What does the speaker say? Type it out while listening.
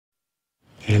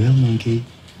Hello, monkey.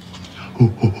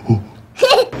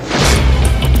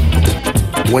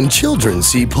 When children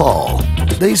see Paul,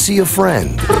 they see a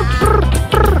friend.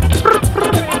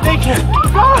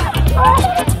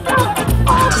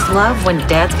 I just love when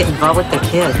dads get involved with their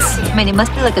kids. I mean, he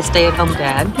must be like a stay-at-home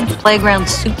dad. Playground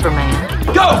Superman.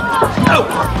 Go! Go!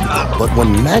 But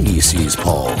when Maggie sees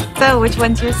Paul, So, which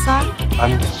one's your son?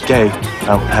 I'm gay. I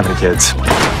don't have any kids.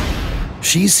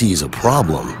 she sees a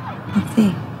problem. Let's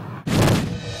see.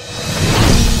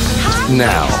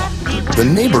 Now, the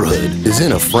neighborhood is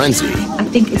in a frenzy. I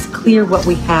think it's clear what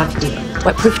we have here.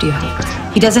 What proof do you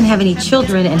have? He doesn't have any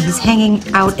children, and he's hanging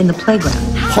out in the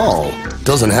playground. Paul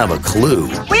doesn't have a clue.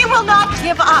 We will not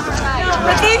give up.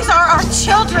 But these are our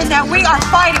children that we are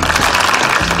fighting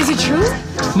for. Is it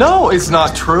true? No, it's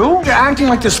not true. You're acting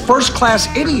like this first-class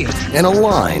idiot. And a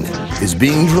line is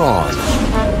being drawn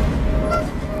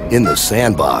in the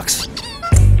sandbox.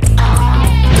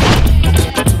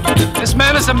 This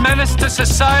man is a menace to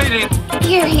society.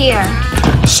 Here, here.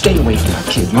 Stay away from that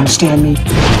kid. You understand me?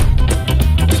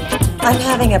 I'm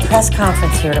having a press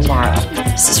conference here tomorrow.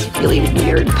 This is really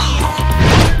weird, Paul.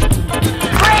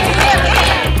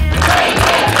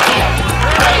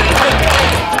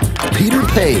 Peter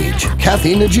Page,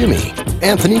 Kathy Najimy,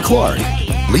 Anthony Clark,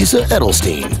 Lisa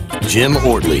Edelstein, Jim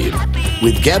Ortlieb,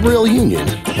 with Gabrielle Union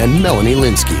and Melanie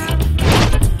Linsky.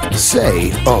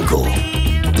 Say Uncle.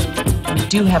 You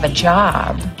do have a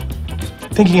job.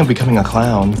 Thinking of becoming a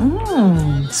clown.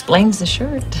 Explains the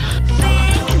shirt.